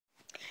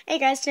Hey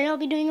guys, today I'll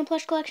be doing a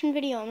plush collection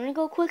video. I'm gonna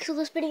go quick so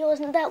this video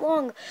isn't that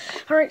long.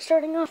 Alright,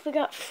 starting off, we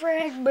got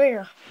Fred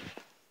Bear.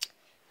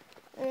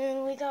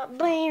 And we got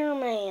Bear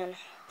Man.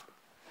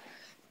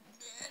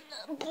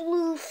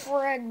 Blue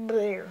Fred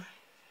Bear.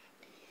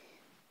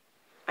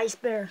 Ice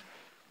Bear.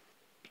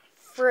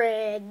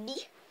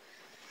 Freddy.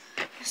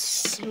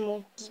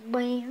 Smokey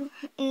Bear.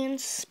 And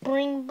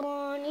Spring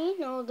Bonnie.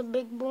 And all the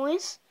big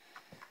boys.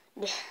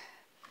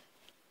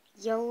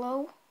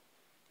 Yellow.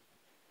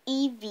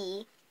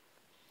 Evie.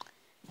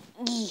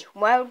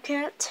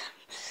 Wildcat,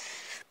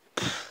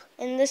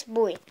 and this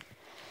boy.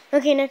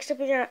 Okay, next up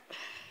we got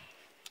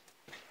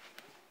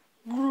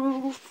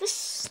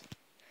Rufus,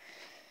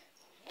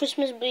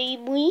 Christmas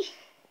Baby,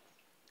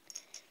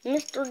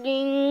 Mr.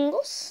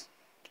 Dingles,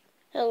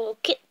 Hello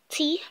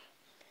Kitty,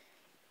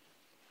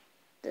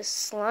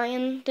 this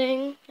lion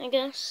thing, I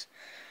guess,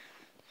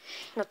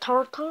 the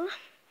Tartar,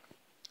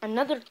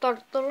 another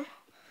Tartar,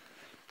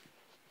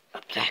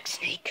 a black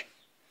snake,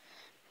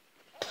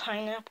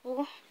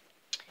 pineapple,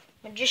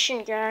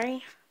 magician guy,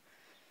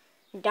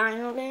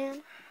 Dino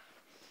Man,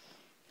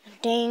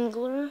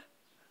 Dangler,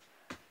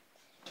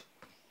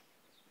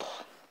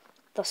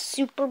 the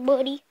Super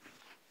Buddy,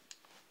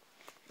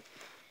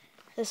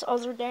 this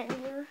other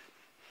Dangler,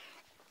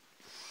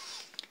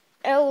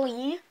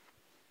 Ellie,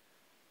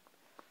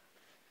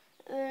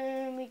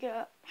 then we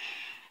got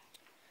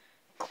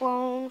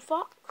Clone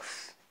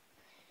Fox,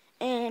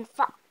 and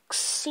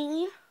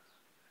Foxy,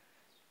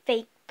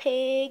 Fake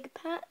Pig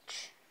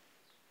Patch,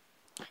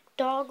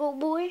 Doggo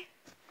Boy,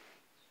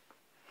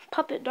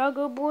 Puppet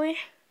Doggo Boy,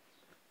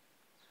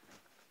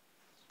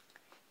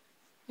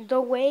 The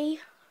Way,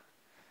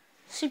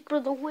 Super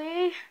The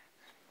Way,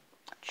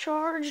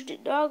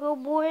 Charged Doggo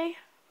Boy,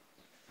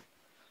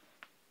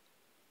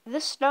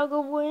 this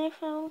Doggo Boy I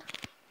found.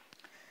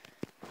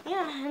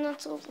 Yeah, and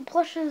that's all the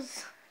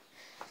plushes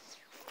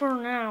for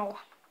now.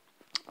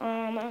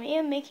 I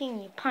am making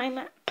the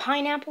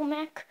Pineapple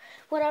Mac,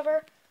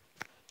 whatever.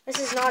 This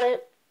is not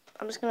it.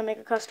 I'm just going to make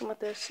a custom with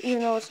this,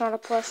 even though it's not a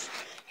plush.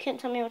 Can't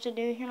tell me what to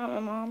do. You're not my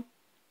mom.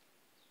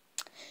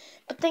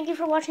 But thank you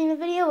for watching the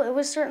video. It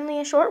was certainly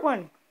a short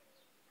one.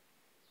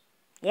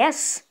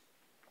 Yes.